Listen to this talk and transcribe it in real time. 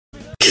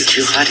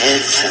Two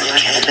hotheads on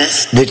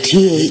cannabis. The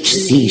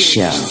THC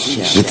Show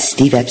with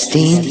Steve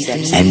Epstein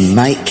and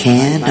Mike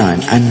Cann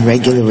on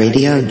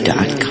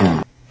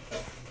unregularradio.com.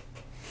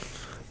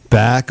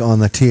 Back on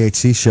the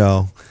THC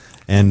Show,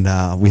 and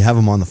we have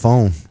him on the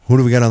phone. Who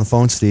do we got on the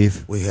phone,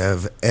 Steve? We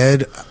have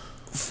Ed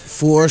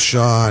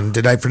Forshawn.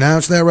 Did I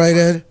pronounce that right,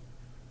 Ed?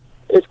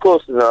 It's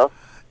close enough.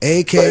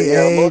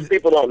 AKA... But, most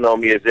people don't know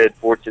me as Ed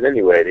Fortune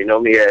anyway. They know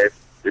me as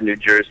the New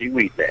Jersey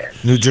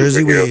WeedMan. New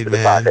Jersey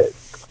WeedMan.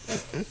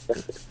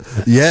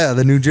 Yeah,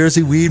 the New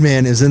Jersey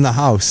WeedMan is in the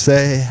house.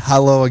 Say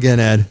hello again,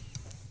 Ed.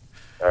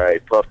 All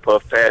right, puff,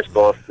 puff, pass,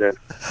 Boston.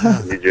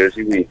 New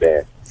Jersey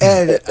WeedMan.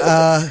 Ed,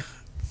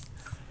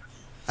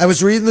 I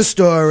was reading the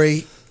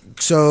story.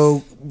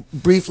 So,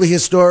 briefly,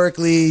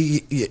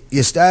 historically,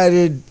 you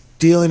started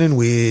dealing in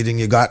weed and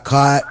you got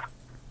caught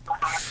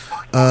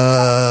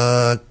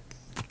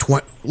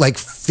like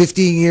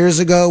 15 years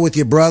ago with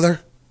your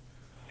brother?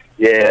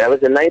 Yeah, that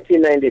was in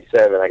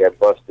 1997. I got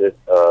busted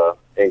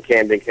in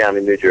Camden County,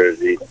 New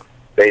Jersey,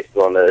 based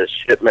on a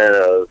shipment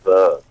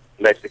of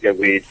Mexican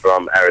weed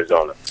from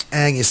Arizona.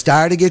 And you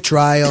started your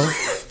trial,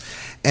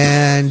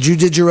 and you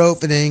did your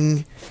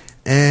opening,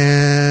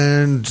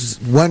 and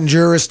one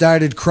juror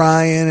started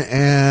crying,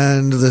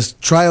 and the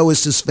trial was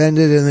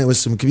suspended, and there was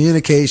some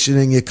communication,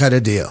 and you cut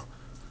a deal.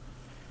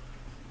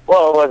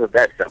 Well, it wasn't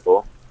that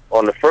simple.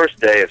 On the first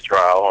day of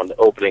trial, on the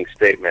opening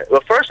statement,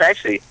 well, first,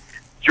 actually,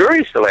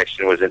 jury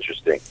selection was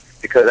interesting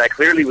because I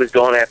clearly was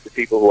going after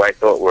people who I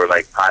thought were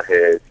like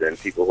potheads and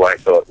people who I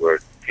thought were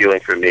feeling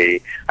for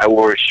me. I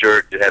wore a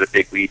shirt that had a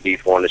big weed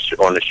leaf on the shirt,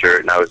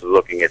 and I was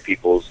looking at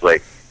people's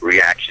like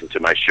reaction to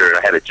my shirt.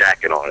 I had a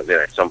jacket on, and then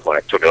at some point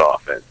I took it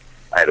off, and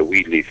I had a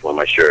weed leaf on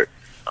my shirt,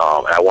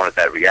 and I wanted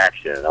that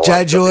reaction.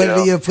 Judge,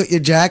 you put your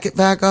jacket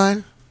back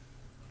on?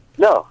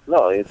 No,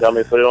 he didn't tell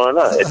me to put it on or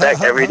not. In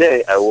fact, every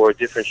day I wore a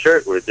different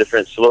shirt with a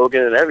different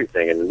slogan and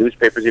everything, and the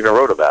newspapers even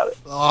wrote about it.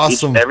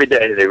 Awesome. Every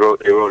day they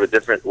wrote a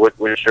different what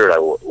shirt I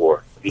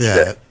wore each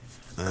day.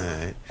 All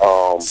right.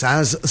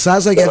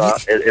 Sounds like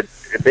it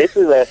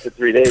basically lasted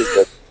 3 days,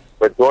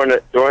 but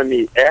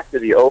after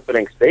the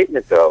opening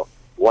statement though,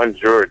 one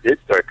juror did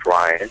start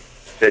crying.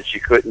 Said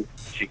she couldn't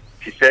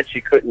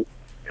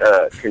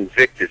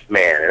convict this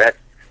man, and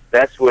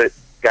that's what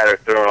got her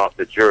thrown off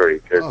the jury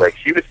because like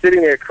she was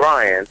sitting there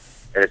crying,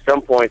 and at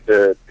some point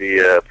the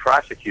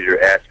prosecutor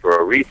asked for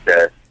a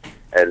recess,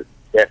 and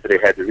after they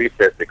had the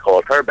recess, they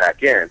called her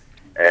back in,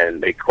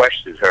 and they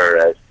questioned her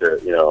as to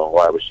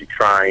why was she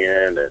crying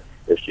and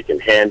if she can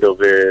handle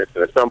this,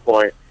 and at some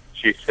point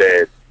she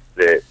said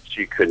that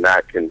she could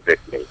not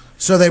convict me.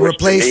 So they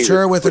replaced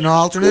her with an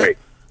alternate.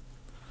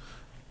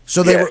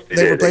 So they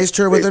replaced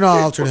her with an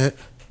alternate.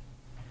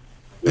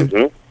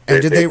 Mm-hmm.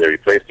 And they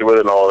replaced her with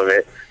an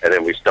alternate, and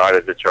then we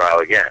started the trial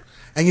again.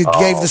 And you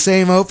gave the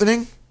same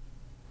opening?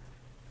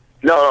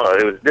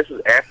 No. This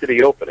was after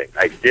the opening.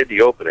 I did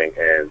the opening,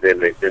 and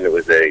then it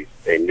was a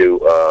new,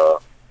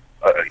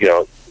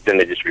 then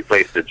they just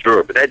replaced the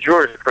juror. But that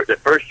juror, the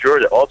first juror,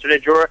 the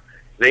alternate juror,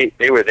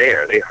 they were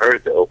there. They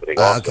heard the opening.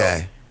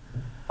 Okay.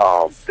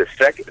 The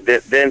second,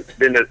 then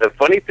the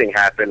funny thing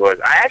happened was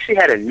I actually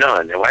had a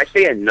nun, and when I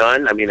say a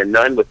nun, I mean a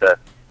nun with the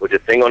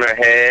thing on her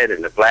head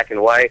and the black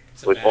and white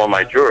was on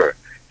my juror.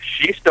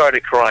 She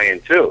started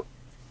crying too,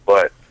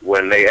 but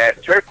when they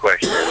asked her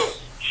questions,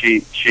 she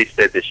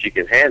said that she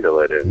can handle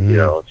it, and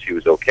she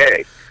was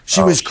okay.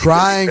 She was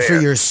crying for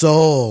your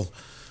soul.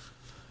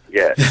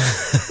 Yes,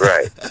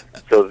 right.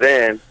 So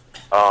then,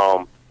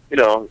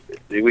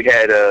 we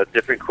had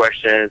different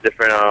questions,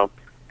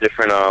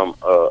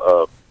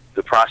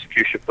 the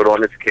prosecution put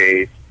on its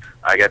case.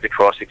 I got to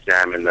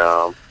cross-examine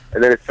them.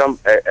 And then at some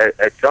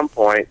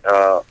point,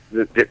 then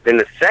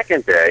the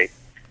second day,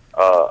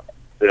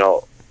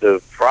 the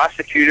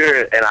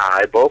prosecutor and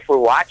I both were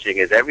watching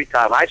as every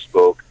time I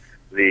spoke,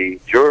 the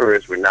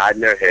jurors were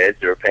nodding their heads,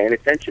 they were paying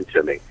attention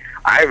to me.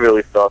 I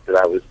really thought that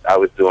I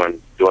was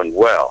doing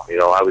well.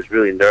 I was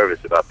really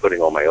nervous about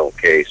putting on my own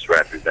case,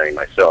 representing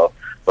myself.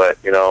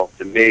 But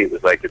to me, it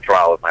was like the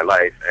trial of my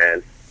life,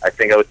 and I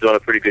think I was doing a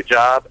pretty good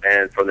job.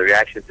 And from the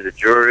reaction to the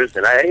jurors,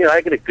 and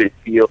I get a good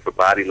feel for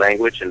body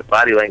language, and the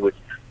body language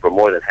for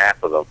more than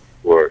half of them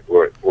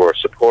were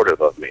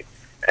supportive of me.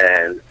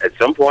 And at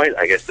some point,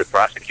 I guess the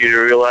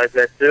prosecutor realized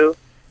that too,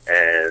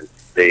 and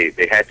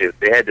they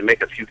had to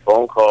make a few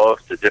phone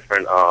calls to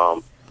different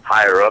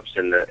higher ups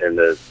in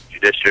the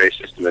judiciary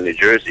system in New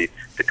Jersey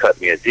to cut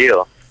me a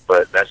deal.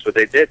 But that's what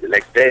they did. The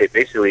next day,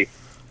 basically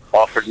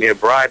offered me a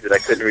bribe that I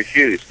couldn't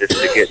refuse, just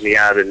to get me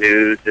out of the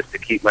news, just to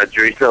keep my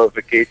jury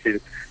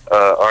nullification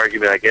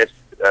argument, I guess,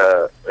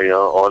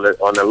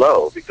 on the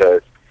low,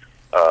 because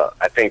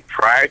I think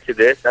prior to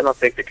this, I don't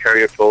think the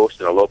Courier Post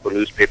and the local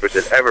newspapers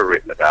had ever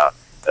written about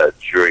a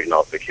jury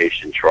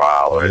nullification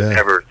trial or had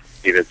ever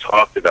even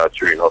talked about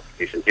jury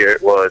nullification. Here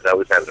it was. I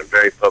was having a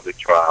very public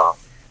trial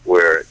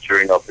where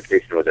jury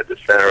nullification was at the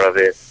center of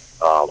it.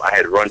 I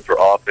had run for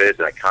office,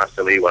 and I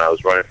constantly, when I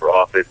was running for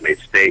office, made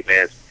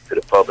statements to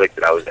the public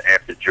that I was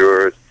after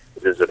jurors.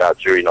 This is about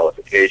jury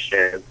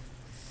nullification.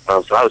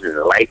 So I was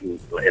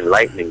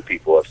enlightening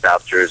people of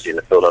South Jersey and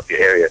the Philadelphia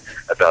area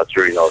about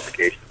jury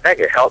nullification. That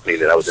could help me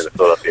that I was in the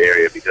Philadelphia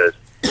area because,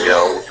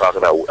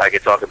 I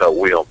could talk about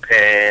William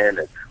Penn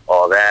and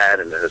all that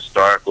and the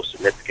historical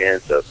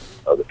significance of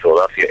the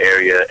Philadelphia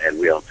area and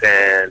William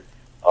Penn.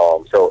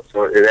 So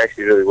it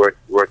actually really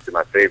worked in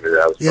my favor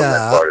that I was from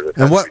that part of the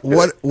country.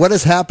 And what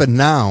has happened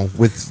now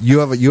with you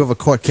have a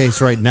court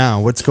case right now?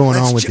 What's going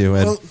on with you,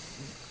 Ed? Well,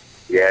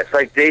 yeah, it's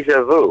like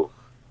deja vu.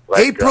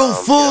 Like, April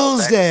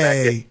Fool's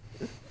Day.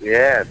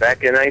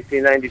 Back in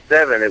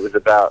 1997, it was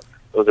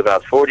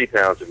about 40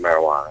 pounds of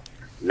marijuana.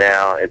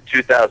 Now, in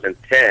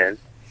 2010,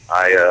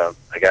 I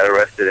got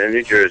arrested in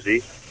New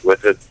Jersey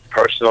with a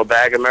personal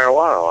bag of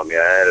marijuana on me.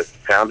 I had a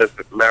pound of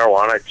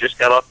marijuana. I just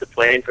got off the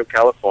plane from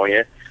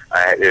California.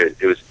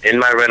 It was in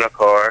my rental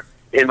car,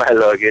 in my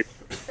luggage,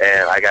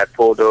 and I got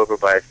pulled over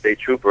by a state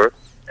trooper.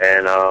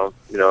 And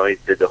he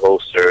did the whole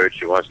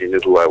search. Once he knew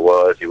who I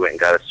was, he went and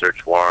got a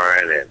search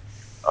warrant, and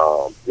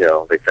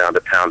they found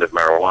a pound of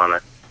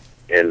marijuana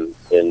in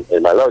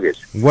my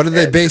luggage. What did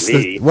they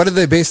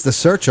base the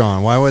search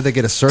on? Why would they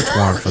get a search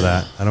warrant for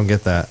that? I don't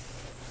get that.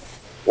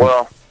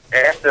 Well,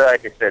 after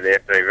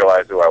they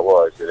realized who I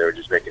was, they were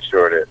just making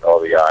sure that all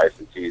the I's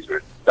and T's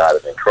were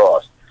dotted and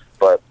crossed.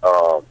 But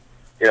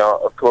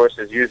of course,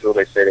 as usual,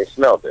 they say they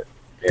smelled it.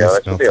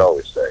 That's what they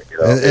always say.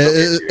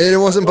 It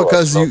wasn't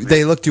because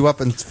they looked you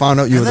up and found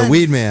out you were the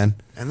weed man.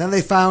 And then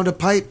they found a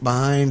pipe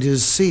behind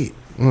his seat.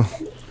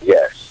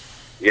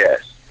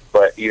 Yes.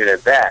 But even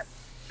at that,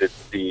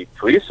 the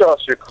police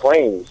officer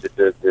claims that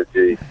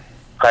the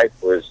pipe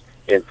was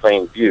in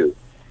plain view.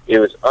 It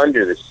was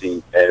under the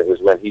seat, and it was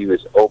when he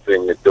was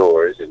opening the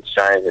doors and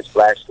shining his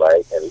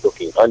flashlight and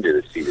looking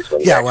under the seat. Is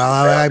when it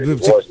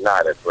was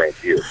not in plain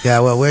view.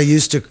 Yeah, well, we're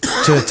used to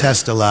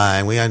test a lie,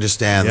 and we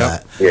understand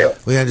that. Yeah,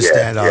 we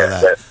understand all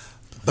that.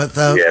 But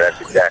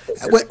that's exactly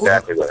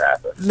what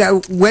happened.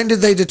 Now, when did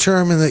they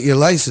determine that your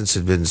license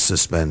had been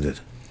suspended?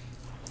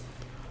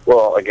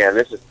 Well, again,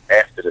 this is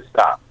after the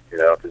stop,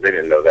 because they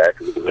didn't know that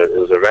because it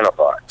was a rental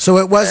car. So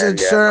it wasn't,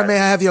 sir, may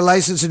I have your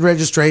license and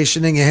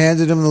registration, and you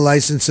handed him the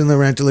license and the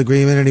rental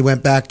agreement, and he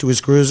went back to his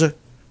cruiser?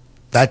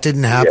 That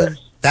didn't happen?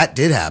 Yes. That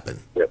did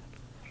happen? Yep.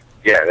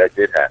 Yeah, that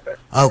did happen.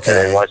 Okay.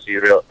 And then once you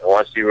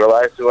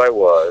realized who I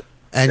was...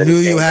 And knew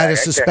you had a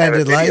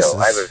suspended license.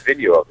 I have a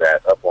video of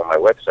that up on my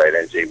website,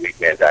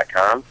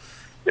 NJWeedman.com.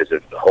 There's a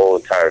whole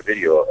entire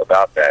video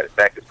about that. In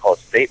fact, it's called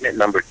Statement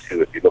Number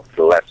 2 if you look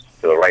to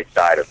the right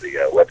side of the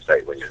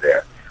website when you're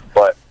there.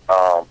 But,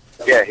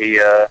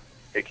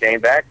 he came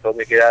back, told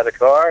me to get out of the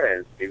car,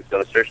 and he was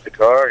going to search the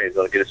car, and he was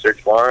going to get a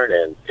search warrant,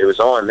 and it was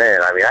on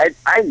then. I mean,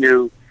 I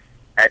knew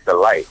at the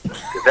light,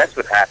 because that's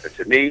what happened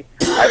to me.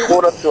 I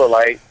pulled up to a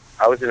light.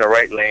 I was in the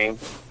right lane.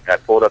 I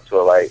pulled up to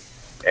a light,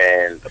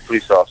 and a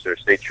police officer, a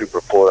state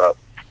trooper, pulled up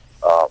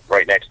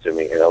right next to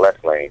me in the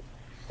left lane.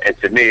 And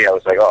to me, I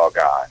was like, oh,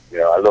 God.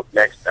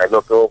 I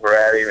look over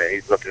at him, and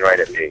he's looking right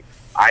at me.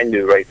 I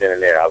knew right then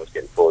and there I was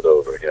getting pulled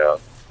over,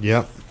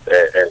 Yep.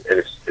 And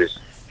it's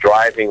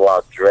driving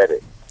while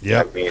dreaded.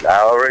 Yeah. I mean,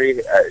 I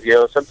already,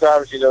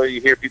 sometimes,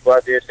 you hear people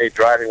out there say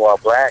driving while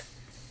black.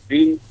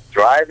 Be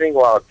driving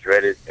while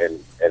dreaded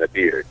and a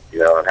beard,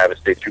 and have a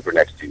state trooper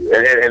next to you.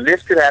 And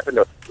this could happen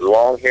to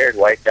long-haired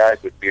white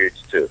guys with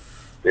beards, too.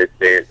 They're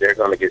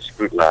going to get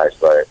scrutinized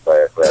by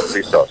a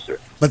police officer.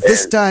 But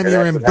this time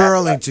you're in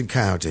Burlington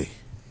County.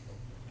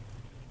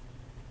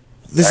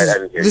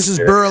 This is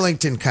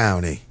Burlington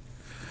County.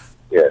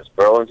 Yes,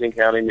 Burlington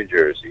County, New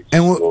Jersey.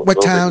 And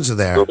what towns are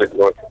there? A little bit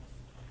north.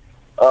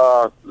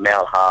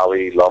 Mount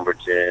Holly,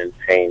 Lumberton,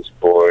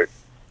 Painsport.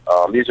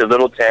 These are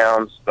little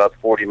towns about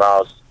 40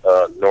 miles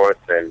north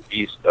and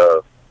east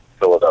of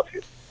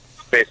Philadelphia.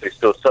 Basically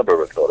still a suburb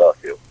of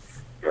Philadelphia.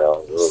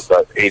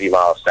 About 80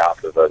 miles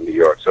south of New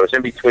York. So it's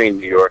in between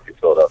New York and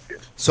Philadelphia.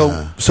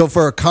 So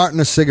for a carton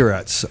of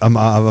cigarettes of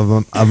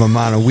amount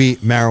of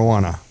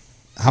marijuana,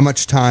 how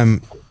much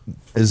time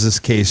is this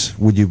case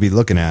would you be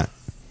looking at?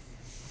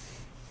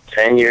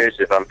 10 years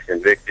if I'm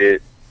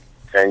convicted.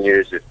 10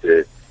 years if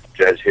the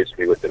judge hits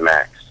me with the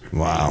max.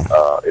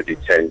 Wow. It'd be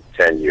 10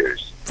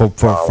 years. For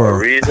a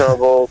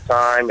reasonable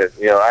time.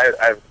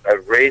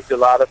 I've raised a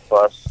lot of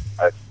fuss.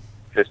 I've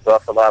pissed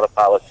off a lot of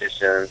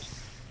politicians.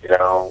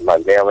 My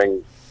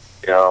mailing,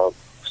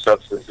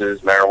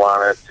 substances,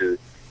 marijuana to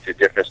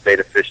different state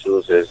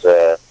officials has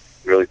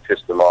really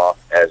pissed them off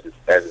as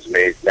it's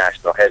made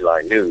national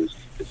headline news.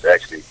 It's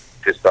actually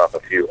pissed off a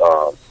few,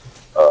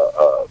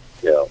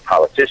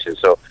 politicians.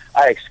 So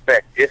I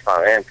expect if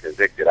I am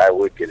convicted, I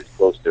would get as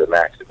close to the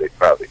max as they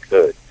probably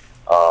could.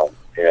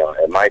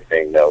 And my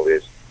thing, though,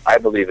 is I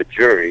believe a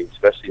jury,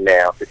 especially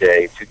now,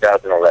 today,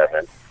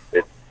 2011,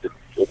 that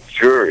the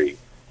jury,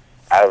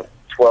 out of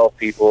 12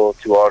 people,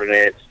 2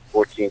 alternates,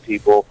 14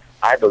 people,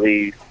 I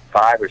believe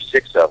 5 or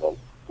 6 of them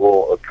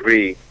will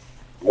agree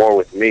more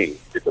with me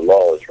that the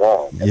law is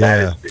wrong. And that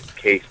is the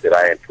case that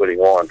I am putting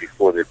on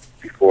before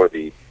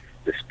the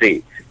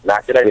state.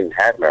 Not that I didn't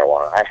have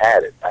marijuana. I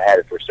had it. I had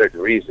it for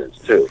certain reasons,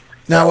 too.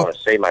 Now, I want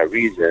to say my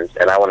reasons,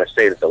 and I want to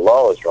say that the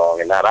law is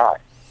wrong and not I.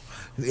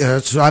 Yeah,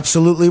 that's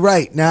absolutely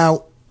right.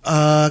 Now,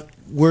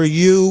 were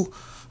you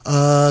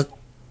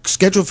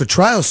scheduled for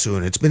trial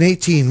soon? It's been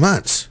 18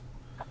 months.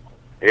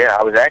 Yeah,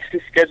 I was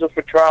actually scheduled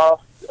for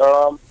trial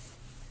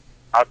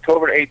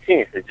October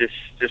 18th. It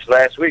just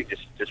last week,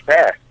 just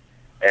passed.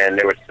 And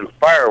there were some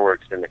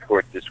fireworks in the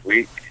court this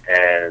week,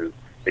 and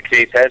the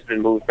case has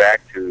been moved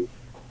back to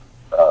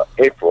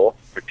April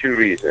for two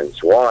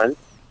reasons. One,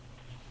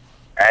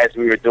 as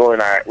we were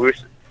doing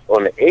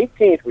on the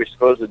 18th, we were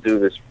supposed to do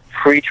this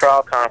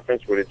pre-trial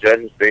conference where the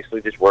judge was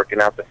basically just working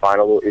out the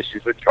final little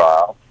issues with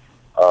trial.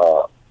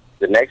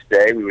 The next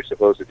day, we were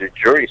supposed to do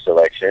jury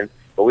selection,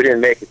 but we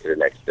didn't make it to the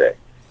next day.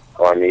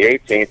 On the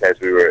 18th, as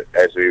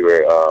we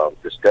were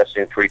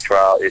discussing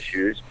pre-trial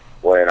issues,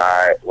 when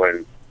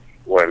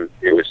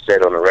it was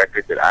said on the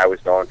record that I was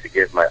going to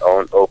give my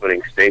own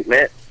opening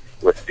statement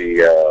with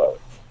the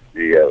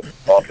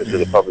Office of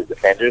the Public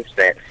Defender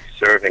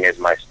serving as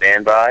my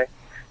standby,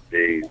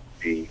 the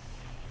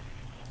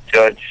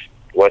judge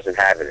wasn't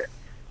having it.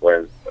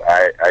 When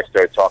I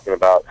started talking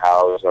about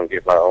how I was going to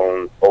give my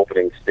own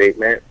opening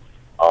statement,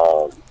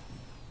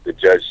 the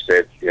judge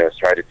said,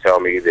 tried to tell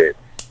me that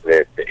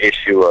the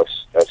issue of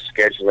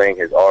scheduling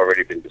has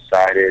already been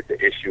decided, the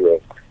issue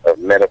of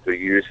medical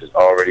use has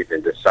already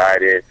been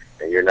decided,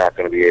 and you're not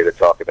going to be able to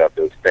talk about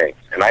those things.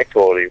 And I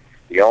told him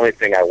the only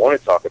thing I want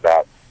to talk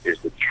about is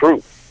the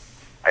truth.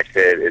 I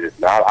said, it is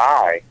not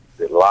I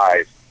that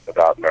lies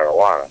about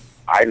marijuana.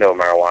 I know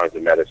marijuana is a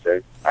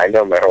medicine. I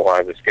know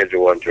marijuana is a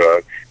Schedule I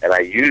drug, and I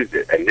used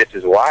it. And this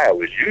is why I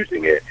was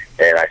using it.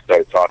 And I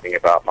started talking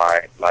about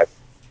my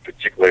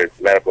particular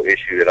medical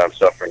issue that I'm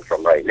suffering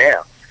from right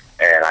now.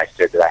 And I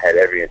said that I had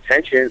every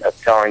intention of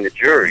telling the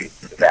jury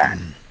that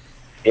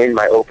in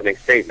my opening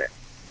statement.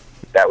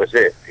 That was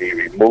it. He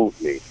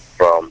removed me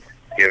from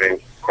giving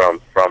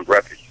from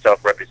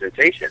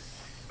self-representation,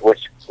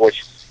 which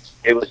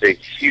it was a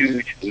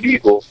huge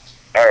legal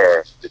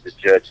error that the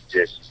judge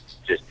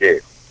just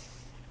did.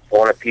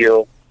 On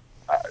appeal,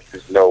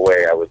 there's no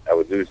way I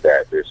would lose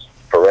that. There's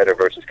Ferretta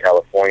versus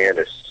California.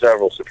 There's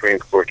several Supreme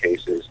Court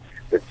cases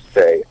that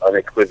say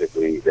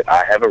unequivocally that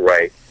I have a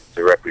right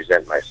to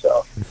represent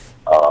myself.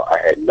 I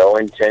had no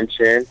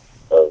intention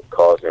of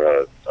causing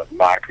a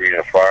mockery in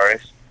the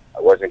forest. I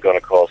wasn't going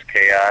to cause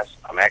chaos.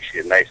 I'm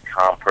actually a nice,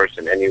 calm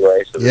person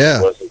anyway, so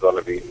there wasn't going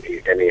to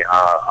be any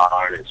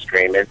hollering and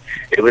screaming.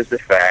 It was the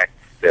fact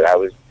that I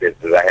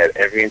had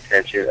every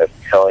intention of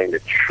telling the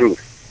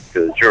truth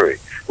to the jury,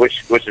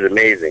 which is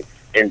amazing.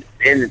 In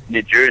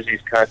New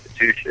Jersey's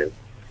Constitution,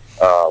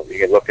 you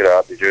can look it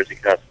up, New Jersey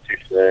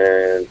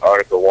Constitution,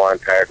 Article 1,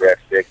 Paragraph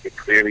 6, it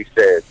clearly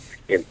says,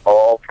 in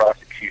all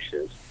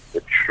prosecutions,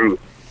 the truth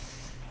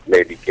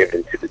may be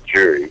given to the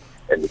jury,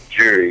 and the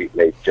jury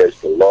may judge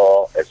the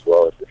law as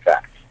well as the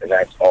facts. And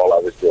that's all I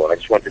was doing. I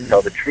just wanted to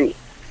tell the truth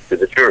to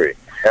the jury.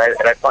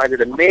 And I find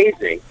it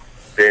amazing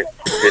that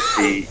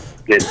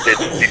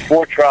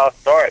before trial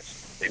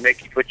starts, they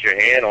make you put your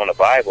hand on a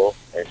Bible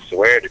and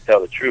swear to tell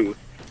the truth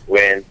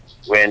when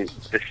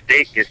the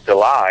state gets to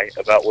lie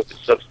about what the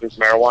substance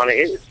marijuana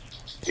is.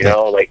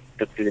 Like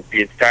the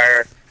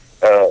entire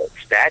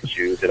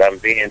statute that I'm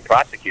being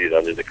prosecuted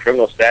under, the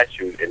criminal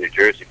statute in New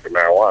Jersey for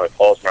marijuana,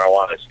 calls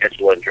marijuana a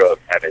Schedule I drug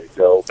having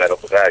no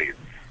medical value.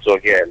 So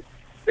again,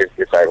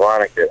 it's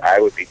ironic that I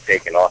would be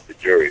taken off the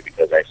jury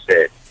because I'd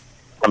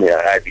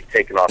be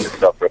taken off the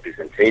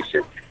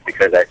self-representation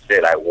because I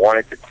said I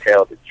wanted to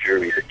tell the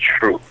jury the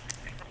truth.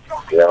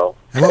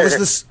 And what was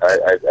this?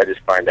 I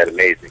just find that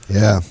amazing.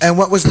 Yeah. And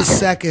what was the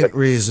second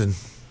reason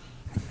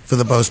for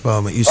the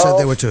postponement? You said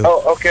there were two.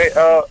 Oh, okay.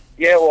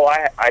 Yeah. Well,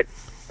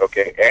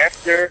 okay.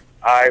 After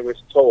I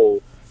was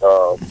told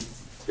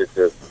that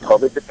the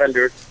public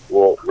defender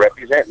will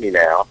represent me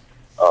now,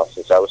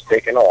 since I was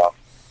taken off,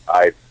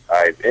 I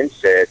then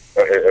said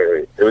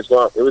it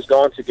was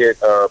going to get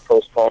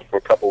postponed for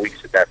a couple of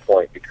weeks at that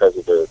point because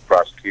of the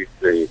prosecution.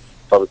 The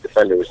public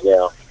defender was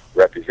now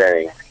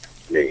representing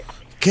me.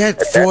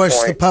 Can't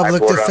force the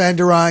public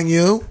defender on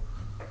you.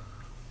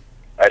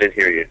 I didn't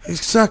hear you.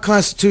 It's not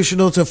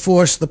constitutional to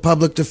force the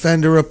public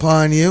defender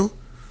upon you.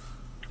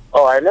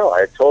 Oh, I know.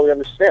 I totally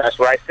understand. That's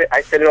what I said.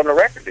 I said it on the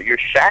record that you're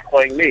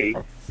shackling me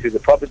to the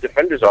public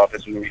defender's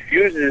office who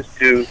refuses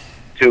to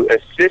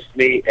assist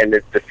me in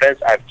the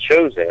defense I've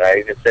chosen. I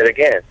even said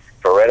again,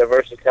 Ferretta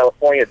versus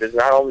California does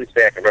not only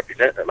say I can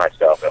represent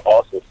myself, it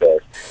also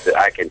says that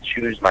I can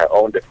choose my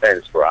own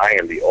defense, for I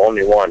am the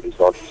only one who's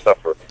going to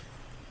suffer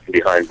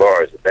behind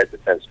bars if that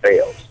defense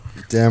fails.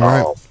 Damn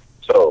right.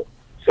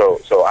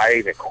 So I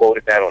even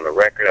quoted that on the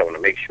record. I want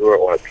to make sure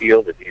on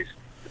appeal that the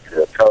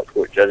appellate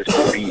court judges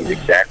can read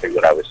exactly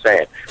what I was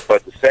saying.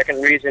 But the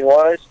second reason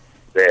was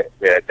that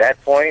at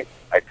that point,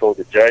 I told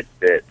the judge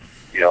that,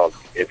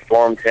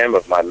 informed him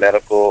of my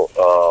medical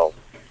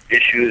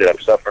issue that I'm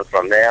suffering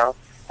from now.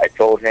 I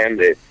told him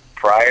that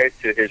prior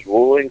to his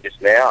ruling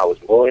just now, I was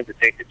willing to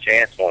take the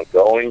chance on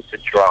going to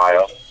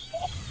trial.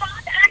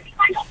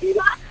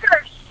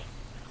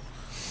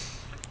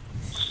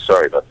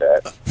 Sorry about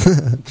that.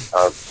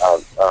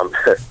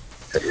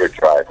 We're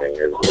driving.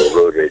 There's a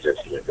road rage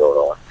incident going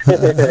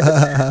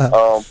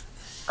on.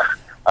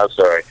 I'm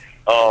sorry.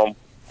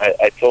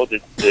 I told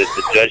the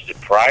judge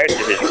that prior to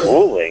his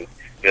ruling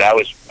that I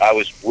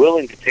was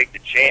willing to take the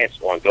chance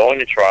on going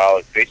to trial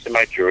and facing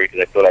my jury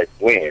because I thought I'd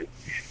win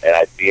and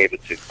I'd be able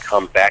to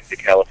come back to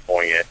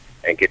California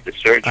and get the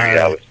surgery that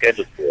I was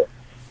scheduled for.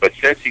 But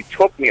since he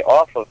took me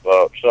off of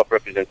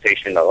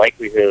self-representation, the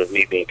likelihood of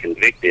me being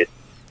convicted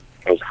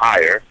was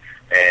higher,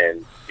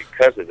 and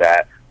because of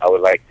that, I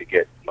would like to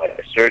get my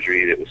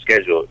surgery that was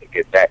scheduled to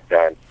get that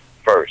done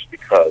first,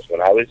 because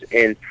when I was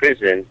in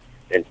prison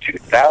in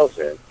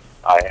 2000,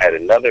 I had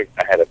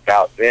a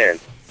bout then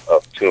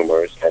of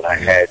tumors, and I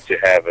had to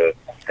have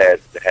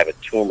a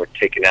tumor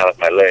taken out of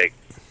my leg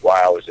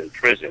while I was in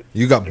prison.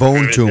 You got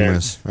bone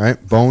tumors, right?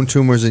 Bone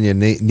tumors in your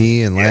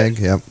knee and leg.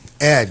 Yep.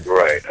 Ed.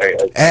 Right.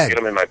 I get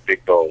them in my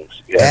big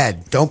bones. Yes.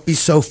 Ed, don't be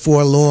so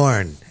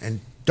forlorn, and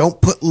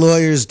don't put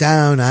lawyers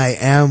down. I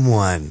am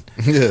one.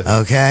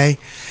 Okay?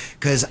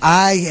 Because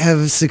I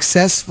have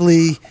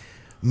successfully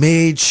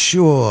made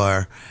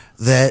sure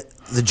that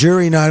the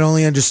jury not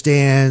only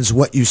understands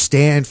what you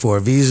stand for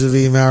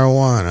vis-a-vis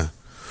marijuana,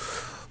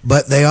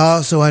 but they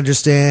also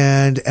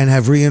understand and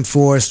have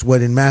reinforced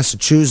what in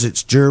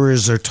Massachusetts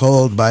jurors are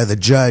told by the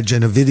judge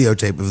and a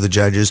videotape of the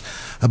judges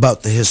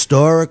about the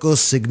historical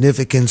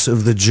significance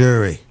of the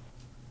jury.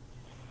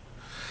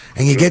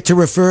 And you get to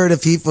refer to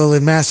people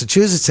in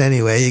Massachusetts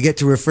anyway, you get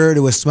to refer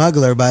to a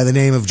smuggler by the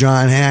name of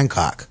John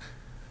Hancock.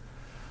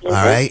 All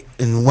right?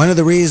 And one of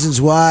the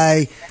reasons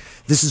why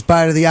this is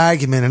part of the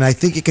argument, and I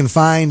think you can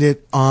find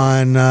it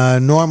on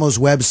Normal's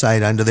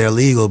website under their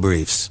legal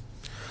briefs.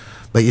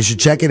 But you should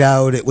check it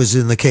out. It was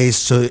in the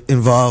case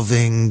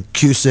involving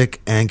Cusick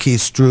and Keith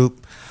Stroop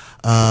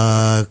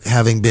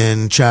having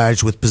been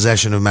charged with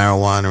possession of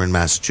marijuana in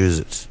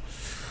Massachusetts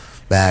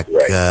back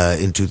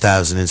in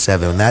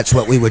 2007. And that's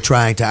what we were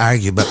trying to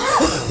argue. But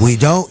we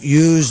don't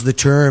use the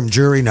term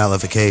jury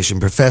nullification.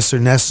 Professor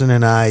Nesson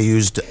and I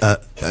used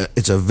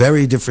it's a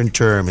very different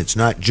term. It's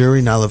not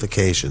jury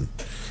nullification.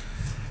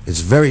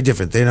 It's very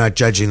different. They're not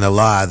judging the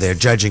law. They're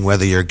judging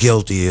whether you're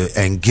guilty,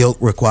 and guilt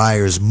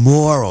requires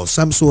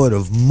some sort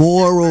of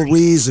moral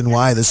reason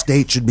why the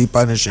state should be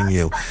punishing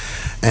you.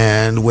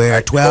 And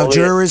where 12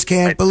 jurors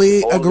can't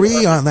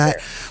agree on that,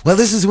 well,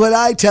 this is what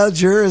I tell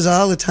jurors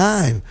all the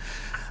time.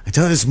 I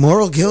tell them it's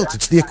moral guilt.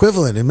 It's the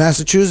equivalent. In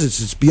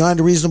Massachusetts, it's beyond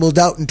a reasonable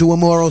doubt and to a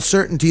moral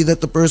certainty that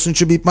the person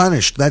should be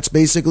punished. That's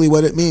basically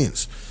what it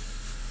means.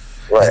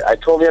 Right. I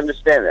totally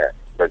understand that.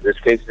 But this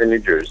case is in New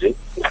Jersey.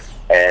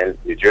 And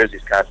New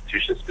Jersey's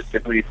Constitution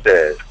specifically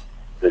says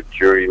the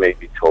jury may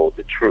be told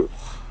the truth.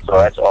 So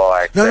that's all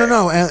I say.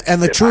 No.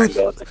 And the truth...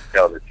 I'm going to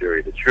tell the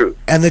jury the truth.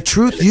 And the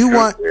truth you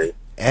want...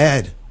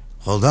 Ed,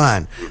 hold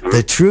on.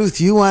 The truth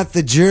you want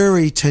the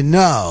jury to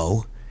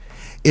know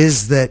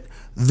is that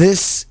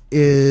this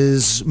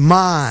is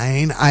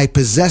mine. I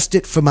possessed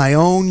it for my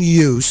own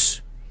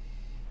use.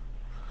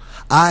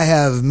 I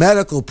have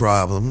medical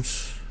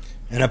problems.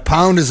 And a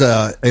pound is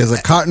a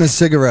carton of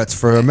cigarettes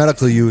for a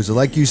medical user,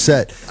 like you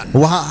said.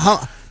 Well,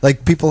 how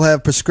like people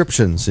have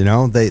prescriptions, you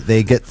know,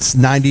 they get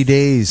 90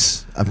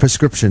 days a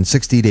prescription,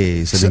 60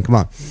 days. I mean, come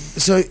on.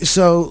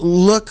 So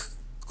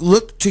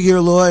look to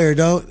your lawyer,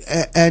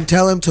 and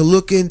tell him to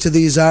look into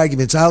these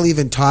arguments. I'll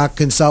even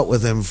consult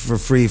with him for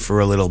free for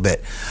a little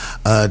bit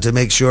to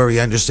make sure he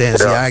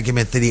understands the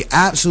argument that he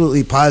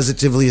absolutely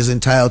positively is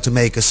entitled to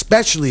make,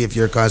 especially if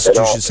your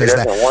Constitution says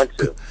that.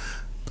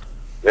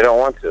 They don't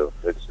want to.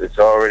 It's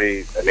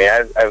already. I mean,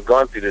 I've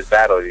gone through this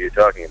battle you're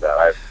talking about.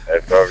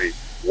 I've already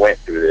went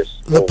through this.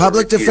 The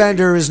public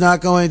defender is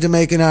not going to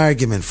make an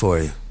argument for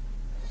you.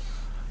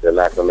 They're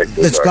not going to make.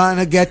 It's going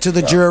to get to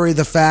the jury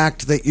the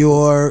fact that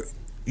your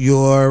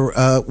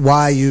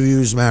why you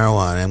use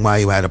marijuana and why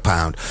you had a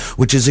pound,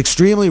 which is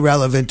extremely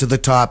relevant to the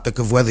topic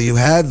of whether you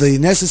had the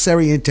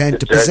necessary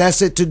intent to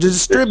possess it to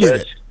distribute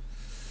it.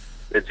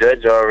 The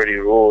judge already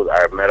ruled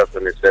our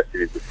medical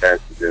necessity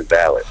defense is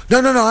invalid. No,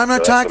 I'm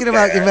not talking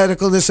about your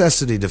medical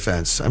necessity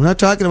defense. I'm not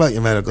talking about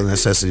your medical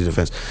necessity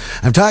defense.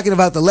 I'm talking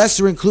about the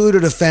lesser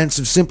included offense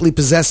of simply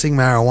possessing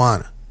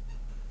marijuana.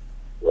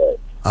 Right.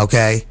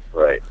 Okay?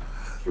 Right.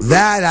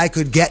 That I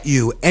could get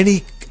you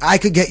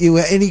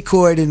at any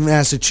court in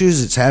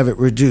Massachusetts, have it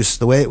reduced.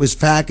 The way it was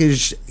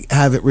packaged,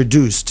 have it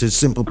reduced to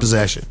simple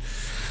possession.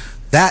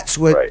 That's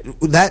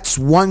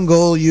one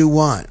goal you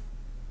want.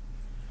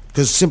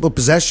 Because simple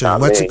possession,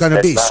 what's it going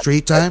to be?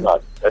 Street time?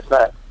 That's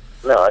not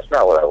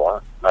what I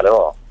want. Not at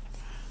all.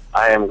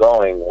 I am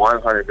going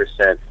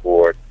 100%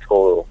 for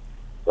total,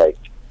 like,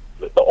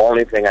 the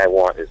only thing I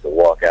want is to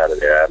walk out of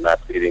there. I'm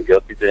not pleading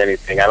guilty to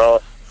anything. I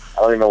don't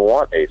even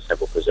want a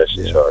simple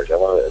possession charge. I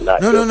want a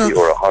not guilty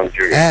or a hung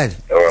jury.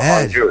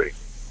 Hung jury.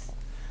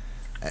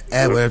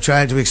 Ed, what I'm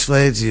trying to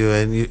explain to you,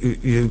 and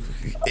you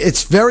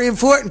it's very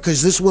important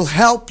because this will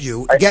help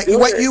you get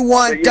what you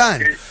want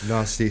done.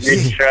 No, Steve.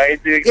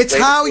 It's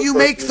how you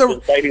make the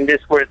fighting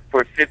this for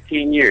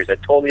 15 years. I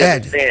totally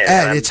understand.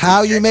 Ed, it's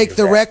how you make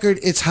the record.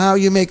 It's how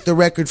you make the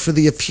record for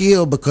the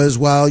appeal. Because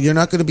while you're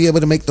not going to be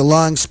able to make the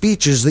long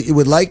speeches that you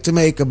would like to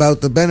make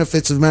about the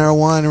benefits of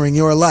marijuana in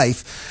your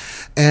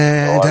life,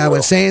 and how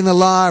insane the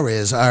law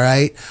is, all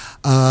right,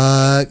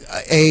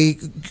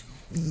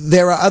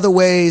 there are other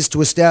ways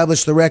to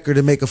establish the record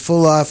and make a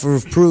full offer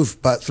of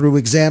proof, but through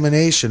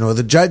examination, or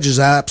the judge is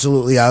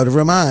absolutely out of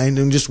her mind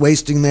and just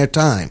wasting their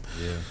time.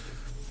 Yeah.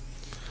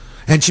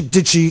 And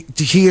did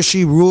he or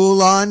she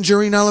rule on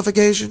jury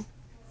nullification?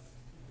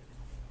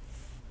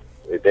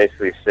 It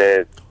basically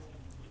said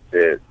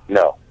that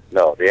no,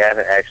 they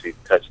haven't actually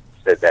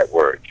said that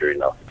word, jury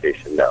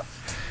nullification. No.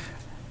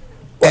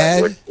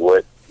 But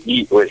what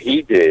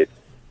he did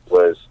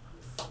was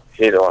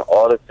hit on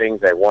all the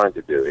things I wanted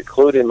to do,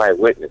 including my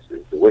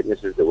witnesses, the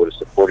witnesses that would have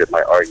supported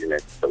my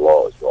argument that the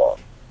law is wrong.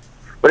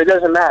 But it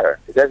doesn't matter.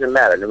 It doesn't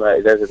matter.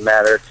 It doesn't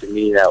matter to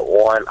me not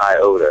one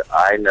iota.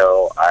 I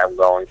know I'm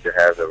going to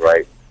have the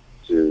right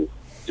to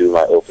do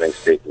my opening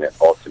statement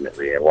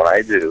ultimately. And when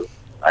I do,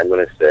 I'm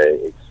going to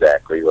say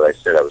exactly what I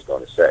said I was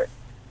going to say.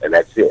 And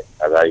that's it.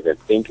 I'm not even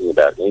thinking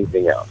about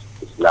anything else.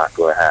 It's not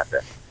going to happen.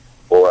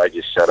 Or I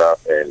just shut up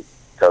and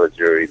tell the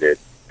jury that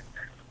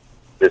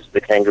this is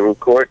the kangaroo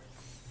court.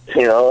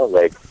 You know,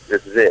 like,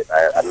 this is it.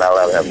 I'm not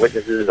allowed to have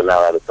witnesses. I'm not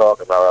allowed to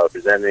talk. I'm not allowed to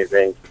present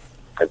anything.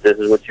 If this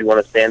is what you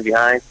want to stand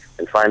behind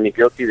and find me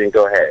guilty, then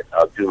go ahead.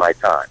 I'll do my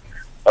time.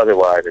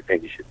 Otherwise, I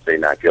think you should say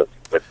not guilty.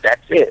 But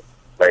that's it.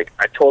 Like,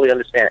 I totally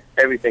understand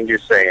everything you're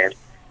saying,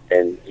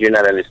 and you're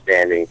not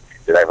understanding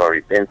that I've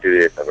already been through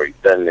this, I've already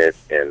done this,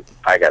 and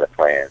I got a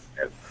plan,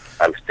 and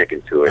I'm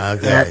sticking to it.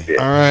 Okay. That's it.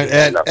 All right,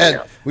 Ed.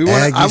 I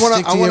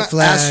want to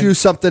ask you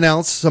something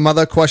else, some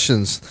other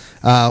questions.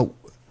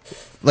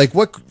 Like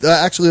what,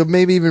 actually,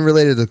 maybe even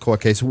related to the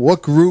court case,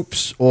 what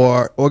groups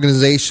or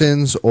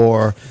organizations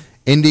or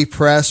indie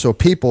press or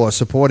people are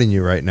supporting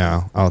you right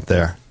now out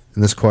there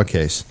in this court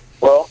case?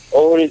 Well,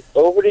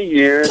 over the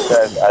years,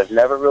 I've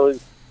never really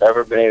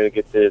ever been able to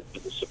get the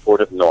support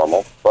of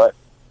normal, but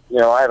you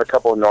know, I have a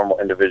couple of normal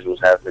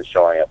individuals have been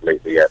showing up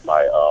lately at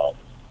my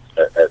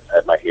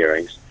at my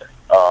hearings.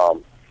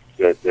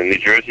 The New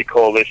Jersey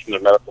Coalition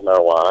of Medical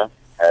Marijuana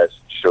has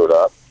showed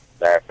up.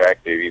 Matter of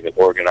fact, they've even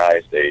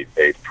organized a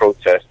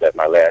protest at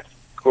my last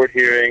court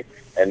hearing,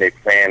 and they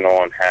plan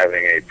on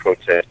having a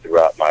protest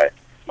throughout my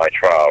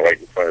trial right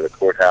in front of the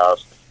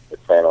courthouse. They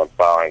plan on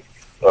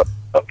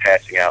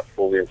passing out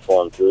fully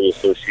informed jury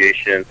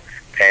association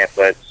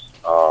pamphlets.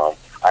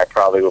 I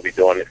probably will be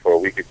doing it for a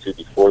week or two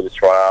before the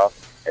trial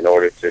in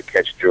order to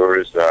catch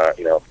jurors,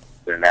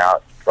 in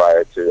out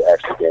prior to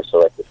actually being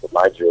selected for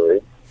my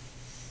jury.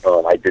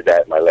 I did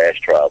that in my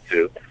last trial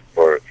too,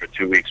 for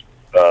 2 weeks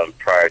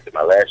prior to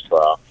my last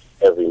trial.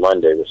 Every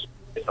Monday was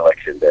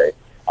election day.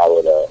 I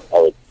would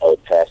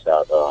pass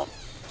out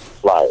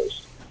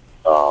flyers,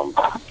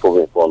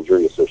 fully informed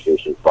jury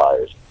association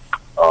flyers,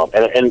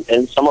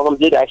 and some of them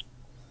did actually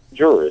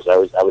jurors. I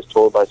was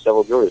told by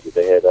several jurors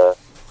that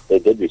they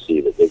did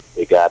receive it.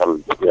 They got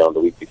them, the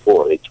week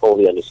before. They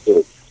totally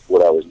understood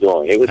what I was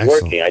doing. It was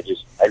working. I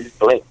just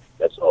blinked.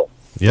 That's all.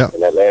 Yeah. In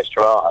that last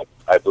trial,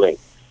 I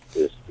blinked.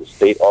 The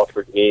state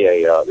offered me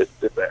I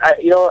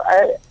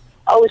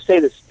always say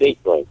the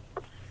state blinked,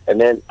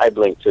 and then I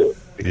blinked too,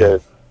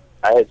 because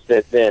I had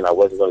said then I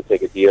wasn't going to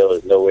take a deal.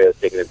 There's no way I was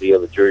taking a deal.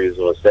 The jury was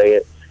going to say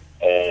it,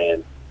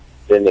 and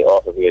then they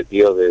offered me a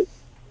deal that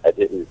I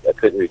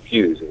couldn't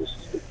refuse. It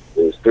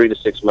was 3 to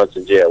 6 months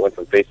in jail. I went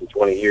from facing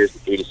 20 years to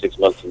 3 to 6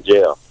 months in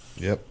jail.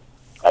 Yep.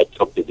 I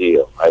took the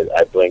deal.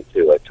 I blinked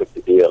too. I took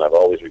the deal, and I've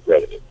always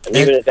regretted it. And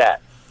even at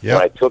that, when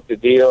I took the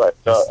deal, I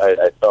felt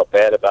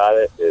bad about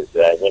it.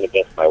 I went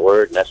against my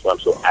word, and that's why I'm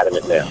so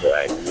adamant now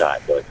that I'm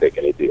not going to take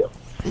any deal.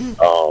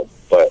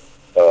 But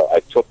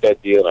I took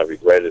that deal, and I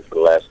regretted it for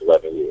the last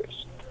 11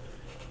 years.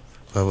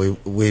 Well,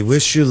 we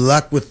wish you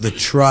luck with the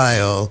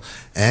trial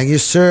and your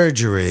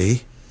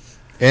surgery.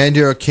 And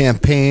your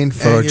campaign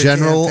for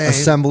General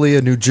Assembly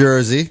of New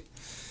Jersey.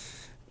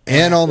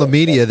 And all the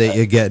media that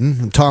you're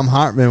getting. Tom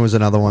Hartman was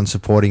another one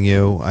supporting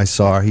you. I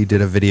saw he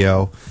did a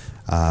video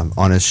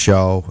on his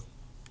show.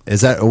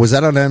 Was that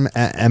on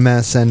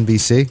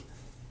MSNBC?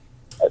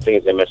 I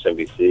think it's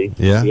MSNBC.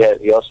 Yeah.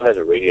 He also has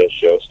a radio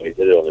show, so he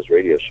did it on his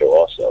radio show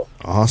also.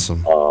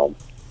 Awesome.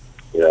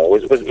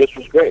 Which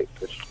was great.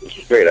 Which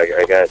was great.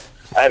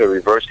 I have a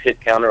reverse hit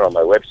counter on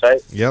my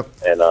website. Yep.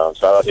 And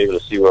so I was able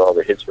to see where all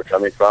the hits were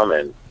coming from,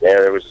 and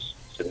there was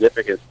a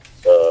significant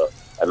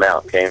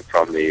amount came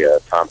from the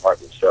Tom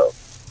Hartman show.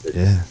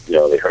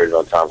 They heard it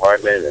on Tom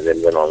Hartman, and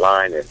then went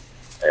online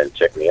and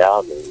checked me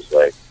out, and it was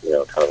like,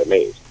 kind of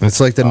amazed. It's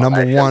like the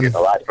number one.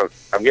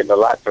 I'm getting a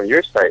lot from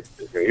your site.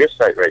 From your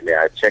site right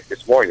now. I checked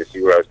this morning to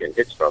see where I was getting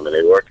hits from, and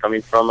they were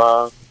coming from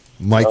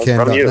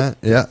MikeCann.net.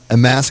 Yeah,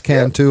 and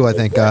MassCann too. I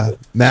think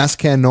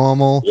MassCann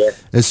Normal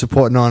is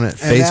supporting on it.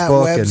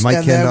 Facebook and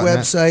MikeCann.net. And that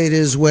website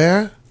is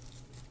where?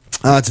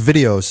 It's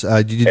videos.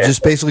 You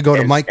just basically go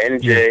to Mike.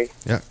 NJ.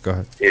 Yeah, go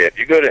ahead. Yeah, if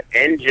you go to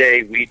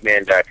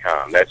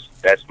NJWeedman.com,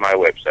 that's my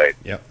website.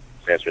 Yep.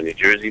 Stands for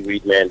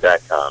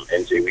NewJerseyWeedman.com,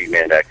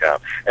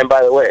 NJWeedman.com. And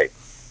by the way,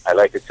 I'd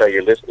like to tell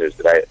your listeners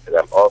that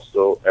I'm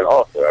also an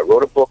author. I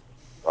wrote a book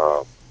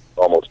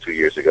almost 2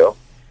 years ago,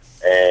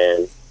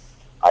 and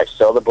I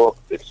sell the book.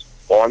 It's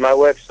on my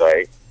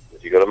website.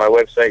 If you go to my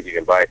website, you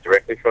can buy it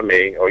directly from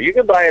me, or you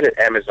can buy it at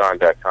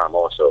Amazon.com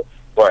also.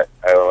 But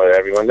I want to let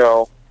everyone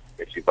know,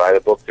 If you buy the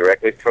book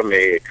directly from me,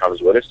 it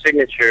comes with a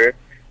signature.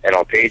 And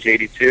on page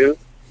 82,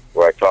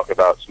 where I talk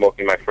about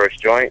smoking my first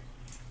joint,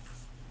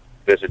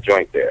 there's a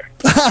joint there.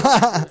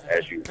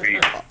 As you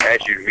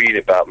read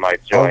about my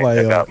joint,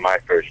 about my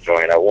first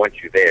joint, I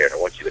want you there. I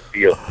want you to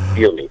feel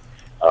me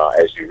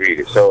as you read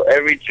it. So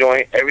every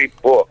joint, every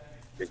book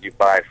that you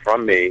buy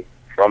from me,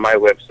 from my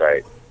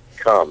website,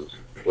 comes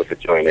with a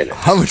joint in it.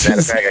 How much Matter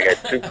of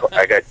fact,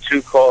 I got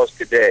two calls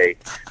today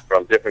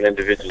from different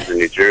individuals in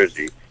New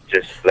Jersey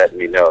just letting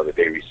me know that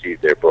they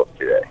received their book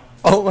today.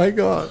 Oh my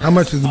God! How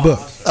much is the book?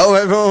 Oh,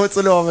 everyone wants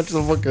to know how much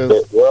the book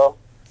is. Well,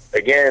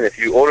 again, if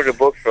you order the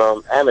book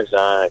from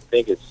Amazon, I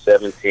think it's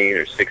 17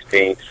 or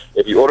 16.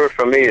 If you order it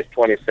from me, it's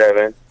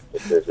 27.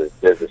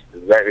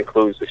 That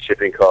includes the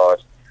shipping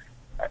cost.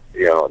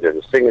 You know,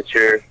 there's a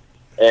signature,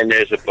 and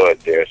there's a bud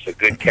there. It's a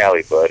good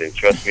Cali bud, and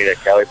trust me, that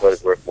Cali bud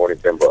is worth more than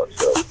 $10.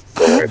 So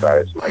don't worry about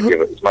it.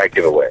 It's my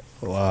giveaway.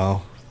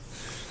 Wow.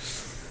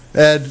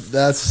 Ed,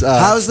 that's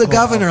how's the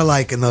governor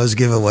liking those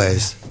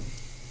giveaways?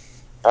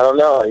 I don't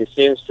know.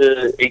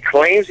 He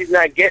claims he's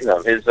not getting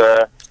them. His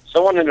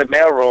someone in the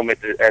mailroom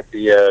at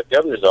the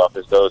governor's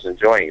office though is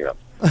enjoying them.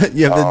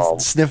 You have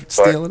been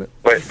stealing it.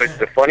 But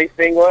the funny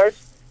thing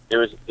was there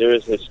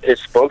was his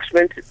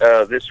spokesman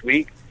this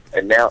week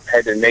and now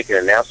had to make an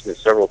announcement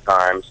several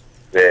times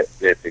that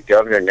the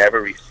governor never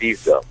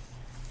received them.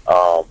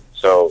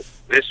 So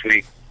this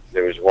week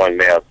there was one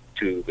mailed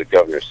to the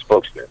governor's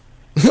spokesman.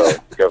 So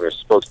the governor's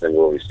spokesman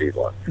will receive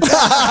one.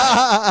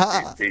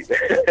 Yeah,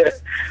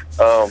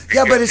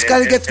 but it's got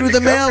to get through the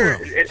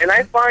mailroom. And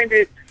I find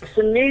it,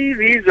 to me,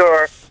 these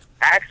are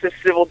acts of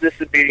civil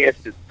disobedience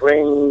that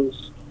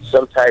brings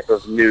some type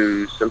of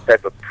news, some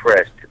type of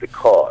press to the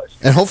cause.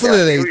 And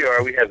hopefully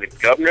here we have the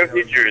governor of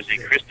New Jersey,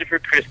 Christopher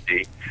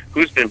Christie,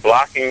 who's been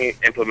blocking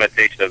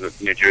implementation of the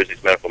New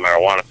Jersey's medical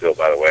marijuana bill,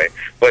 by the way.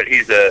 But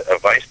he's a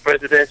vice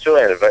presidential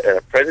and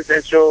a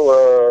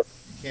presidential...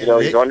 you know,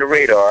 he's on the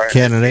radar.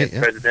 Candidate,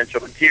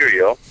 presidential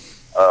material.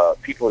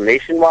 People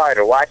nationwide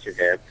are watching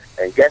him,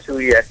 and guess who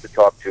he has to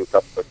talk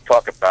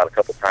about a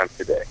couple times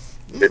today,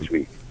 this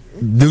week?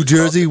 New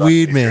Jersey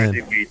WeedMan.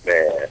 New Jersey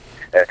WeedMan,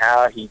 and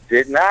how he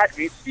did not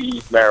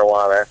receive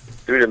marijuana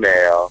through the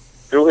mail,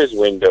 through his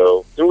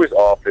window, through his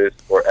office,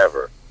 or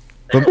ever.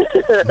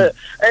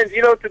 And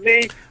you know, to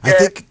me, I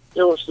think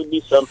there should be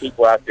some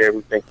people out there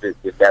who think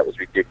that was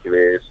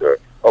ridiculous or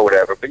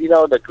whatever. But you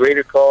know, the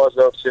greater cause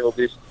of civil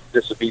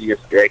disobedience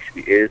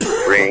actually is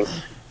to bring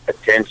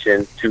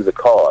attention to the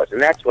cause, and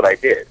that's what I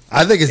did.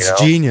 I think it's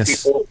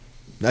genius.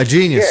 A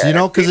genius, you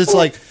know, because it's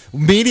like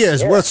media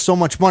is worth so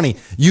much money.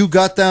 You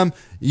got them.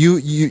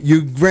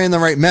 You ran the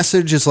right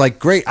message. It's like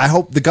great. I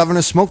hope the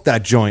governor smoked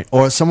that joint,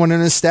 or someone in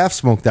his staff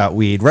smoked that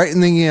weed, right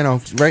in the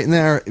right in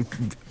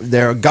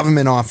their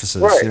government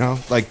offices. Right. You know,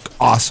 like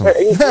awesome.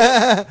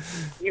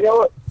 You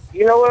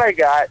know what I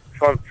got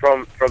from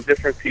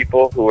different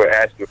people who were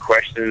asking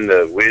questioning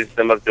the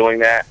wisdom of doing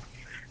that.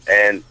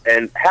 And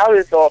how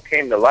this all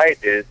came to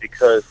light is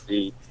because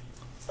the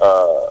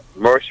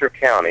Mercer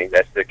County,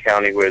 that's the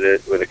county where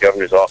the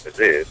governor's office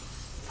is,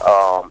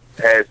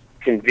 has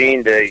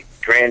convened a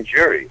grand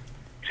jury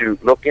to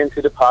look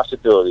into the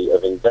possibility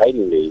of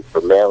indicting me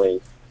for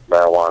mailing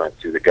marijuana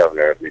to the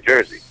governor of New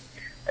Jersey.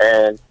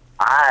 And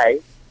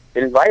I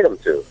invite them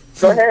to.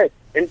 Go ahead,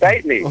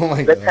 indict me.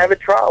 Let's have a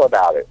trial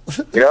about it.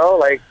 You know,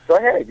 like, go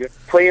ahead. You're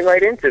playing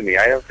right into me.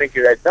 I don't think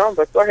you're that dumb,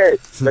 but go ahead.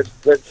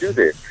 Let's do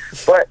this.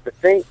 But the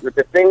thing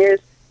is,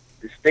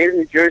 the state of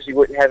New Jersey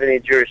wouldn't have any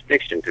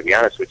jurisdiction, to be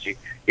honest with you.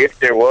 If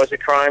there was a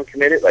crime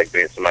committed, like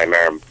being somebody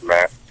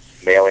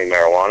mailing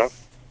marijuana,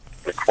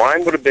 the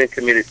crime would have been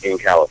committed in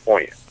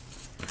California.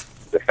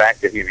 The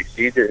fact that he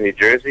received it in New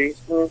Jersey,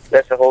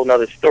 that's a whole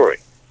other story.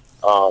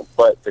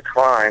 But the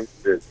crime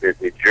that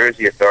the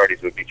Jersey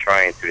authorities would be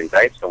trying to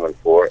indict someone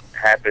for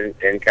happened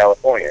in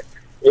California.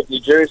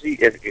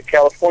 If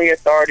California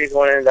authorities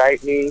want to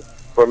indict me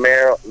for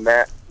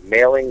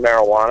mailing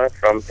marijuana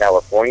from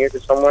California to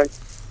someone,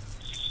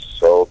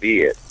 so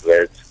be it.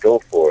 Let's go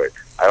for it.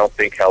 I don't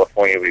think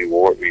California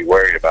would be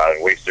worried about it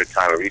and waste their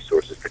time and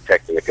resources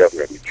protecting the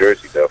governor of New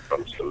Jersey, though,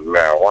 from some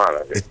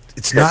marijuana.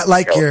 It's not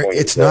like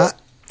it's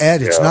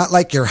not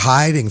like you're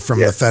hiding from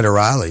the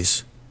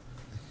federales.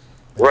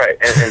 Right,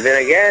 and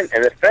then again,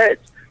 and the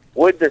feds.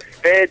 Would the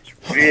feds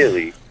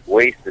really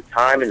waste the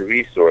time and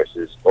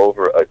resources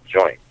over a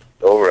joint,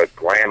 over a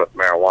gram of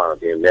marijuana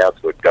being mailed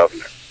to a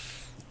governor?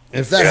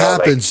 If that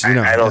happens,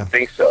 I don't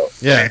think so.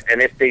 Yeah. And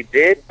if they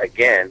did,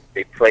 again,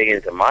 they play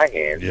into my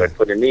hands by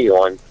putting me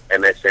on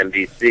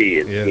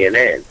MSNBC and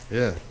CNN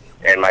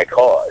and my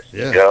cause.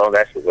 Yeah. You know,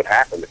 that's what would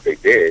happen if they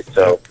did.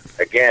 So,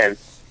 again,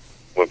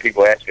 when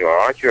people ask me,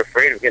 aren't you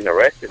afraid of getting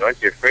arrested?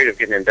 Aren't you afraid of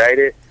getting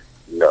indicted?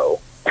 No,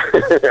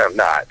 I'm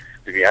not.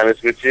 To be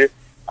honest with you,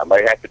 I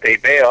might have to pay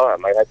bail. I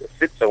might have to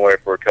sit somewhere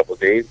for a couple of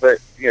days, but,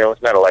 you know,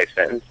 it's not a life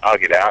sentence. I'll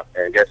get out,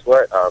 and guess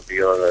what? I'll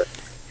be on the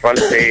front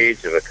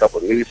page of a couple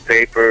of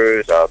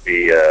newspapers. I'll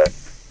be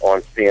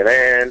on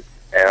CNN,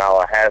 and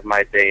I'll have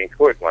my day in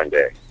court one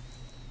day,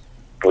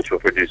 which will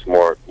produce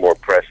more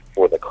press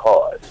for the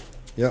cause.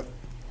 Yep.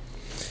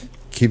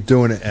 Keep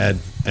doing it, Ed.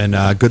 And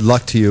good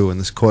luck to you in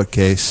this court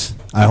case.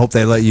 I hope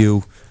they let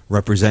you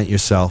represent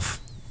yourself.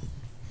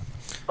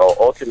 Oh,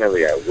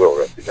 ultimately, I will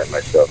represent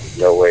myself. There's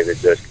no way the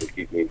judge can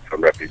keep me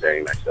from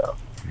representing myself.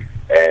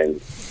 And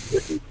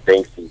if he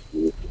thinks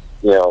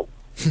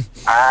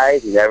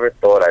I never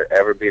thought I'd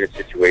ever be in a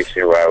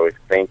situation where I would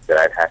think that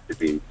I'd have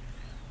to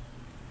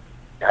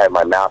have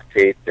my mouth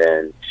taped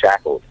and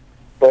shackled.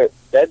 But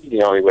that'd be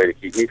the only way to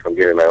keep me from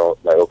giving my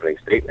opening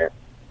statement.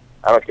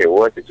 I don't care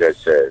what the judge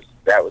says.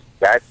 That would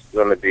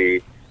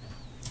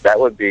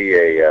be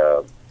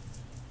a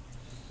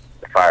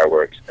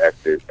fireworks at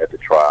the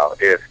trial.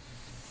 If,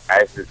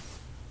 as the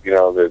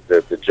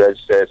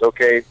judge says,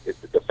 okay, it's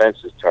the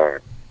defense's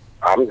turn,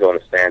 I'm going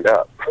to stand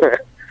up.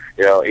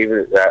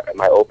 Even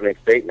my opening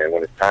statement,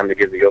 when it's time to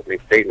give the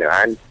opening statement,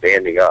 I'm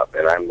standing up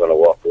and I'm going to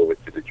walk over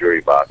to the jury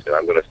box and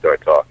I'm going to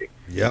start talking.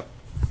 Yep.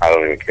 I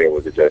don't even care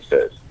what the judge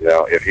says.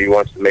 If he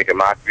wants to make a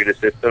mockery of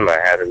the system, I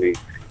have to be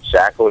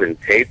shackled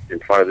and taped in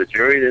front of the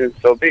jury, then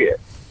so be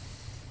it.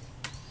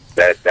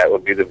 That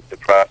would be the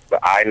process. But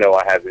I know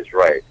I have this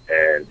right,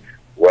 and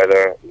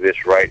whether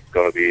this right is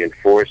going to be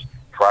enforced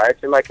prior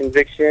to my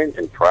conviction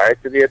and prior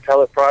to the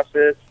appellate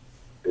process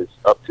is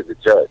up to the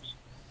judge,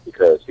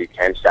 because he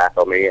can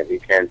shackle me and he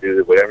can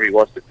do whatever he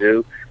wants to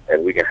do,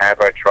 and we can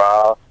have our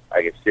trial.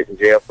 I can sit in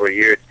jail for a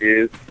year or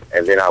two,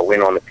 and then I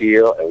win on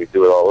appeal, and we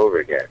do it all over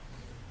again.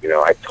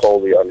 I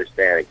totally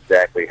understand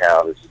exactly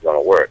how this is going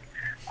to work.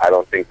 I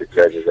don't think the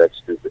judge is that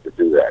stupid to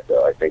do that,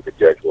 though. I think the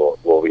judge will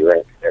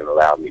relent and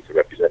allow me to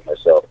represent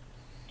myself,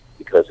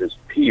 because his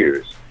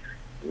peers,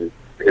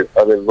 his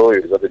other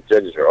lawyers, other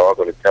judges are all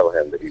going to tell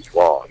him that he's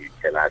wrong. You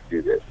cannot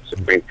do this.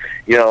 The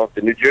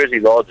New Jersey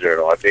Law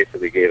Journal, I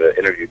basically gave an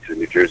interview to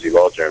the New Jersey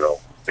Law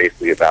Journal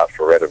basically about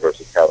Ferretta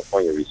versus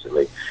California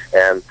recently.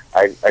 And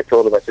I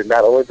told him, I said,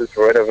 not only does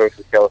Ferretta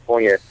versus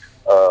California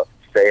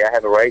say I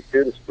have a right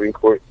to, the Supreme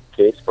Court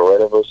case,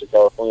 Ferretta versus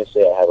California,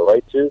 say I have a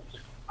right to,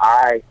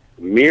 I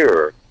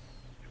mirror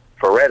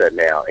Ferretta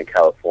now in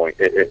California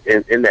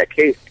in that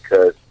case,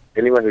 because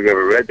anyone who's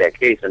ever read that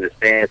case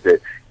understands that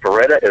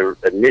Ferretta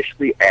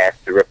initially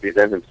asked to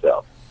represent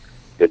himself.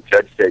 The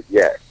judge said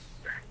yes.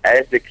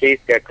 As the case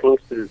got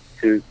close to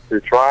the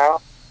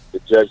trial, the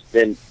judge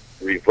then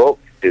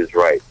revoked his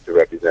right to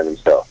represent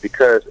himself,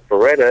 because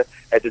Ferretta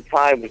at the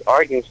time was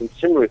arguing some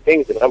similar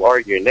things that I'm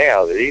arguing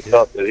now, that he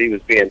thought that he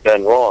was being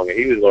done wrong and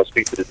he was going to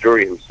speak to the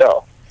jury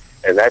himself.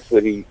 And that's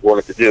what he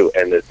wanted to do.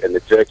 And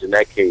the judge in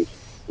that case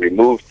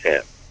removed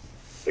him.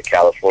 The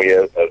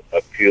California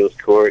Appeals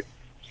Court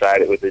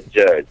sided with the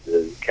judge.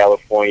 The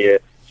California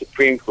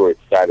Supreme Court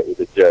sided with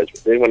the judge.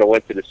 But then when it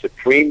went to the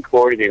Supreme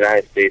Court of the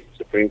United States, the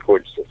Supreme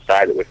Court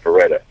sided with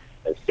Ferretta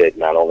and said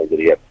not only did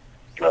he have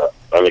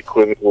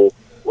unequivocal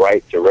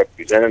right to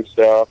represent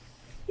himself,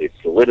 it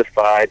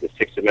solidified the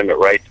Sixth Amendment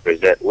right to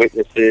present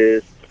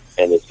witnesses,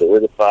 and it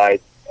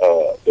solidified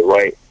the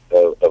right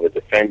of a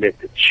defendant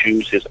to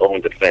choose his own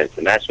defense.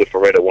 And that's what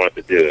Ferretta wanted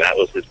to do. That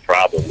was his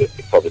problem with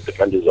the Public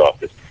Defender's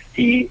Office.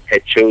 He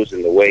had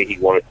chosen the way he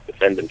wanted to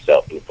defend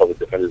himself, and the Public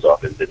Defender's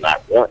Office did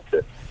not want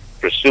to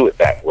pursue it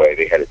that way.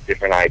 They had a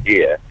different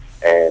idea,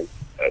 and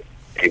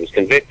he was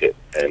convicted.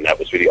 And that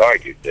was what he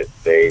argued, that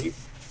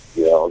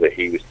that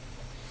he was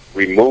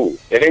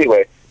removed. And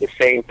anyway, the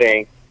same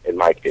thing in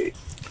my case.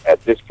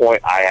 At this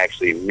point, I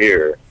actually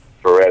mirror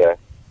Ferretta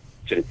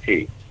to the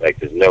T. Like,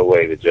 there's no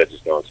way the judge is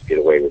going to get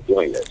away with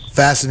doing this.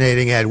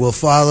 Fascinating, Ed. We'll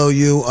follow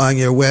you on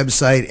your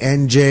website,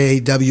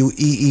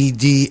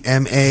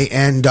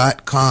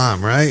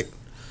 NJWeedman.com, right?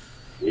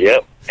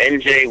 Yep,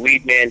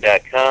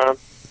 NJWeedman.com.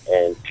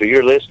 And to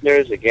your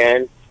listeners,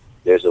 again,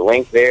 there's a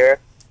link there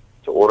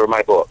to order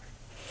my book.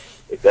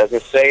 It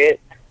doesn't say it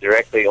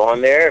directly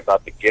on there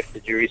about the gift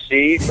that you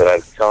receive, but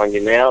I'm telling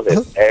you now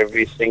that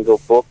every single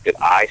book that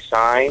I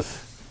sign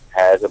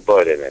has a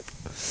bud in it.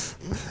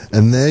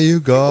 And there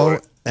you go.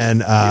 And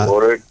you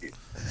order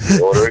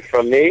it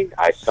from me.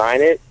 I sign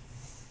it.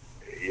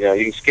 You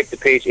can skip to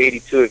page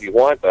 82 if you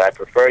want, but I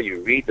prefer you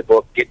read the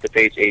book, get to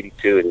page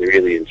 82, and you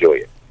really enjoy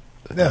it.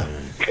 Yeah.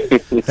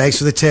 Thanks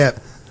for the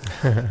tip.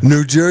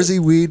 New Jersey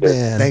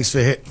WeedMan. Thanks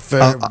for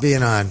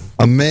being on.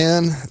 A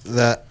man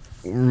that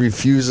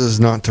refuses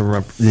not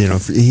to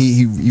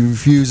he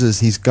refuses.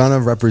 He's gonna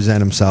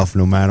represent himself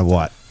no matter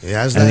what. He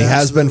has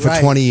been for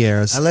 20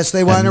 years. Unless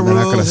they want to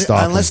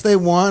they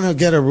want to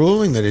get a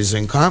ruling that he's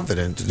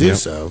incompetent to do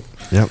so.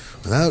 Yep.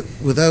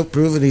 Without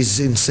proving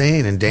he's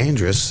insane and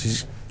dangerous,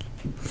 he's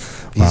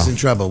in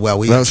trouble. Well,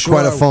 that was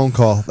quite a phone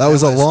call. That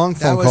was a long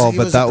phone call,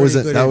 but that was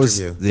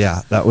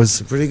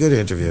a pretty good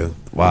interview.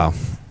 Wow.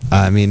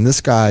 I mean,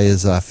 this guy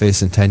is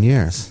facing 10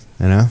 years.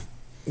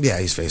 Yeah,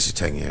 he's facing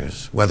 10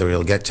 years. Whether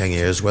he'll get 10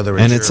 years,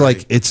 it's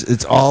like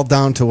it's all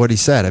down to what he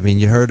said. I mean,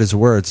 you heard his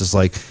words. It's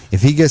like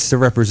if he gets to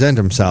represent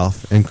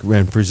himself and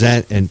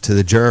present to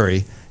the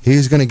jury,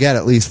 he's going to get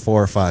at least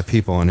 4 or 5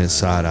 people on his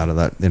side out of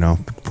that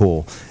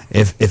pool.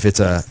 If it's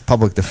a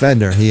public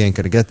defender, he ain't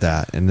going to get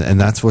that, and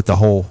that's what the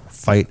whole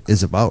fight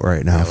is about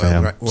right now for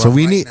him. So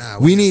we need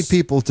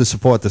people to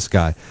support this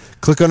guy.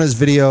 Click on his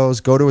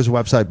videos, go to his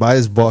website, buy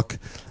his book.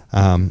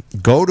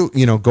 Go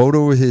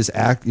to his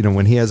act.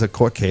 When he has a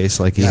court case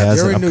like he has.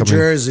 If you're an in New upcoming,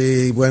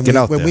 Jersey, when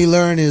we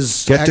learn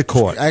his get to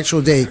court.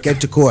 Actual date,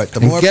 get to court.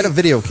 Get a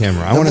video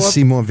camera. I want to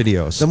see more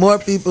videos. The more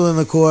people in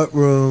the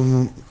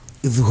courtroom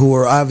who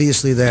are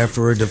obviously there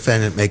for a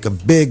defendant make a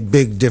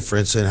big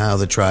difference in how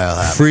the trial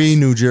happens. Free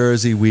New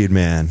Jersey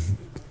WeedMan.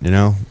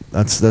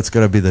 That's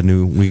got to be the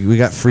new. We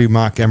got free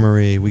Mark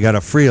Emery. We got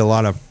to free a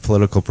lot of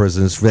political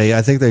prisoners.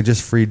 I think they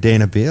just freed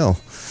Dana Beal.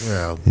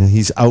 Well,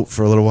 he's out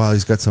for a little while.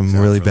 He's got some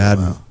really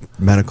bad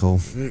medical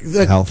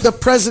health. The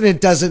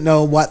president doesn't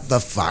know what the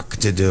fuck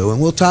to do,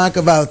 and we'll talk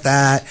about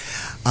that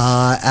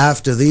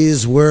after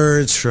these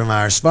words from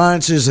our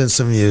sponsors and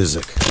some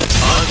music.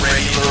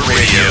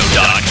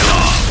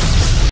 UnregularRadio.com